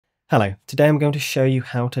Hello, today I'm going to show you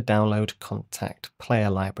how to download Kontakt Player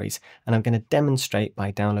libraries, and I'm going to demonstrate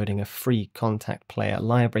by downloading a free Kontakt Player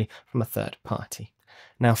library from a third party.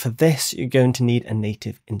 Now for this, you're going to need a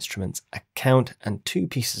Native Instruments account and two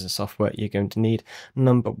pieces of software you're going to need.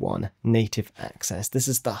 Number one, Native Access. This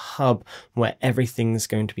is the hub where everything's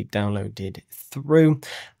going to be downloaded through,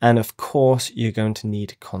 and of course you're going to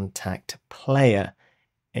need Kontakt Player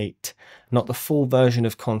 8, not the full version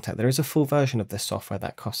of Kontakt. There is a full version of this software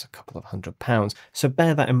that costs a couple of £100, so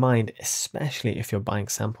bear that in mind, especially if you're buying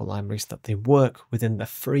sample libraries, that they work within the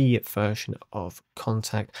free version of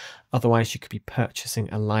Kontakt. Otherwise you could be purchasing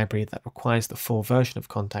a library that requires the full version of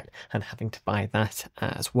Kontakt and having to buy that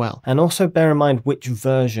as well. And also bear in mind which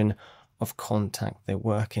version of Kontakt they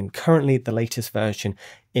work in. Currently the latest version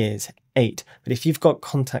is 8, but if you've got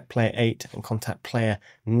Kontakt Player 8 and Kontakt Player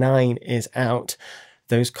 9 is out,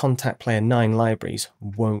 those Kontakt Player 9 libraries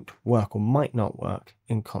won't work or might not work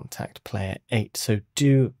in Kontakt Player 8. So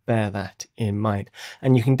do bear that in mind.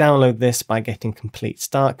 And you can download this by getting Complete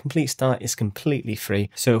Start. Complete Start is completely free.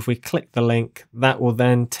 So if we click the link, that will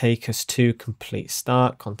then take us to Complete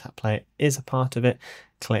Start. Kontakt Player is a part of it.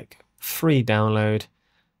 Click free download.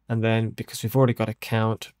 And then because we've already got an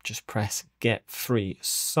account, just press Get Free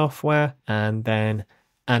Software and then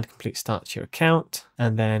add Complete Start to your account,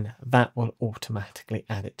 and then that will automatically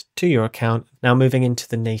add it to your account. Now moving into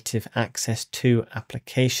the Native Access 2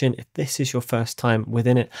 application, if this is your first time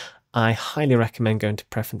within it, I highly recommend going to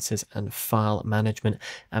Preferences and File Management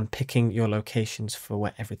and picking your locations for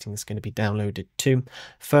where everything is going to be downloaded to.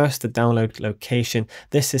 First, the download location.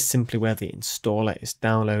 This is simply where the installer is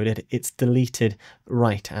downloaded. It's deleted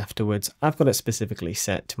right afterwards. I've got it specifically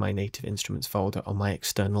set to my Native Instruments folder on my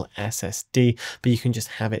external SSD, but you can just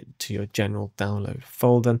have it to your general download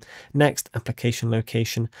folder. Next, application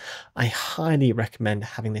location. I highly recommend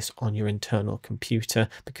having this on your internal computer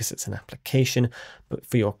because it's an application, but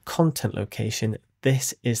for your content location,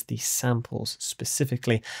 this is the samples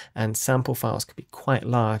specifically, and sample files can be quite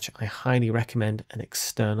large. I highly recommend an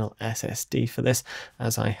external SSD for this,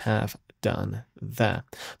 as I have done there.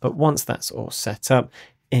 But once that's all set up,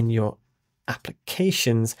 in your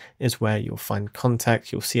applications is where you'll find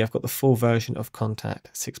Kontakt. You'll see I've got the full version of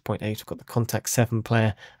Kontakt 6.8, I've got the Kontakt 7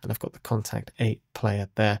 player, and I've got the Kontakt 8 player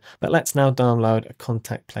there. But let's now download a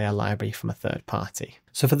Kontakt Player library from a third party.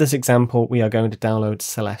 So for this example, we are going to download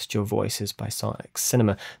Celestial Voices by Sonic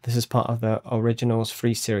Cinema. This is part of the Originals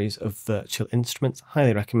free series of virtual instruments.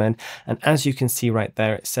 Highly recommend. And as you can see right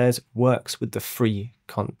there, it says works with the free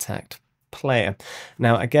Kontakt Player.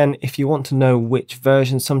 Now again, if you want to know which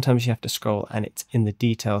version, sometimes you have to scroll and it's in the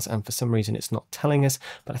details, and for some reason it's not telling us,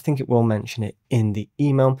 but I think it will mention it in the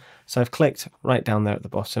email. So I've clicked right down there at the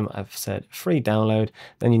bottom, I've said free download,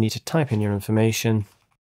 then you need to type in your information,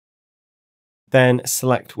 then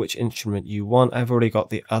select which instrument you want. I've already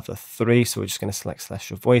got the other three, so we're just going to select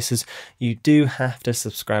Celestial Voices. You do have to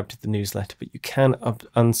subscribe to the newsletter, but you can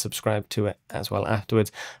unsubscribe to it as well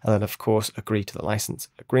afterwards, and then of course agree to the license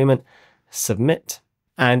agreement. Submit,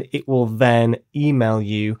 and it will then email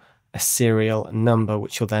you a serial number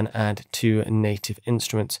which you'll then add to Native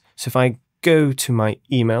Instruments. So if I go to my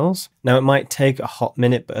emails, now it might take a hot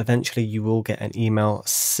minute, but eventually you will get an email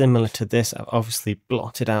similar to this. I've obviously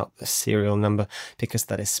blotted out the serial number because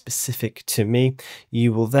that is specific to me.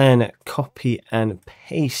 You will then copy and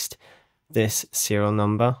paste this serial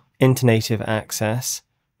number into Native Access,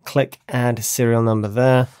 click add serial number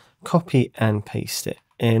there, copy and paste it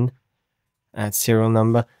in, add serial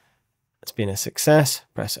number. It's been a success.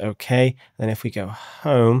 Press OK. Then if we go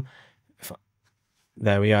home,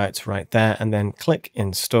 there we are, it's right there, and then click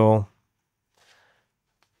install,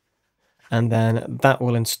 and then that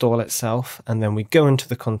will install itself. And then we go into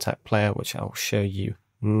the Kontakt Player, which I'll show you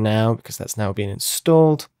now because that's now been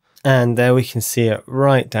installed. And there we can see it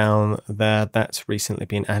right down there. That's recently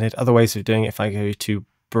been added. Other ways of doing it, if I go to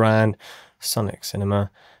brand, Sonic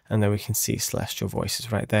Cinema, and then we can see Celestial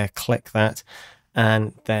Voices right there. Click that,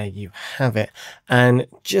 and there you have it. And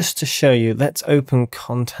just to show you, let's open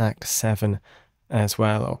Kontakt 7 as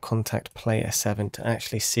well, or Kontakt Player 7, to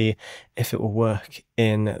actually see if it will work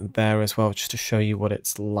in there as well, just to show you what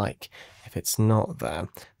it's like if it's not there.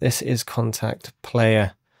 This is Kontakt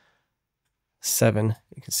Player 7.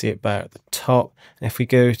 You can see it there at the top. And if we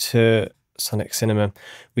go to Sonic Cinema,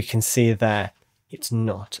 we can see there it's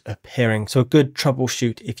not appearing. So a good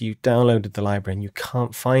troubleshoot, if you downloaded the library and you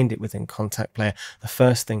can't find it within Kontakt Player, the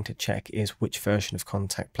first thing to check is which version of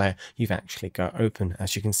Kontakt Player you've actually got open.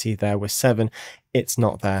 As you can see there with 7, it's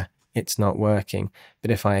not there, it's not working.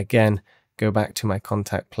 But if I again go back to my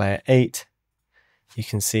Kontakt Player 8, you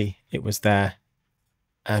can see it was there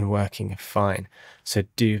and working fine. So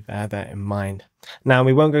do bear that in mind. Now,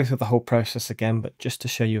 we won't go through the whole process again, but just to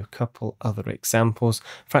show you a couple other examples,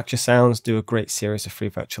 Fracture Sounds do a great series of free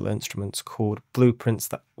virtual instruments called Blueprints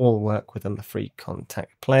that all work within the free Kontakt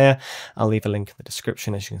Player. I'll leave a link in the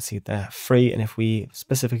description. As you can see, they're free. And if we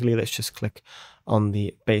specifically, let's just click on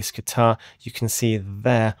the bass guitar, you can see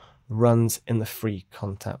there runs in the free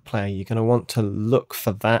Kontakt Player. You're going to want to look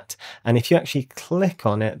for that. And if you actually click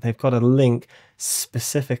on it, they've got a link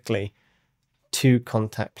specifically to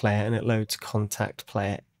Kontakt Player, and it loads Kontakt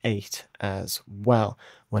Player 8 as well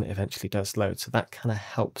when it eventually does load. So that kind of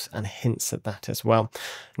helps and hints at that as well.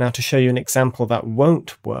 Now, to show you an example that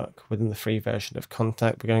won't work within the free version of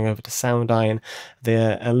Kontakt, we're going over to Sound Iron,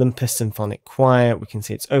 the Olympus Symphonic Choir. We can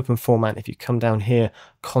see it's open format. If you come down here,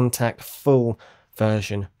 Kontakt full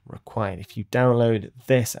version required. If you download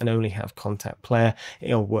this and only have Kontakt Player,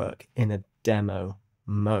 it'll work in a demo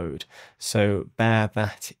mode. So bear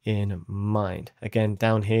that in mind. Again,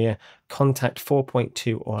 down here, Kontakt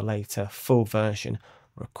 4.2 or later, full version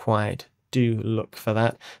required. Do look for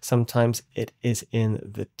that. Sometimes it is in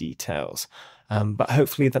the details. But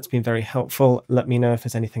hopefully that's been very helpful. Let me know if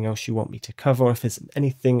there's anything else you want me to cover, or if there's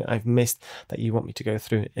anything I've missed that you want me to go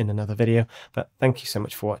through in another video. But thank you so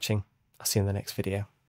much for watching. I'll see you in the next video.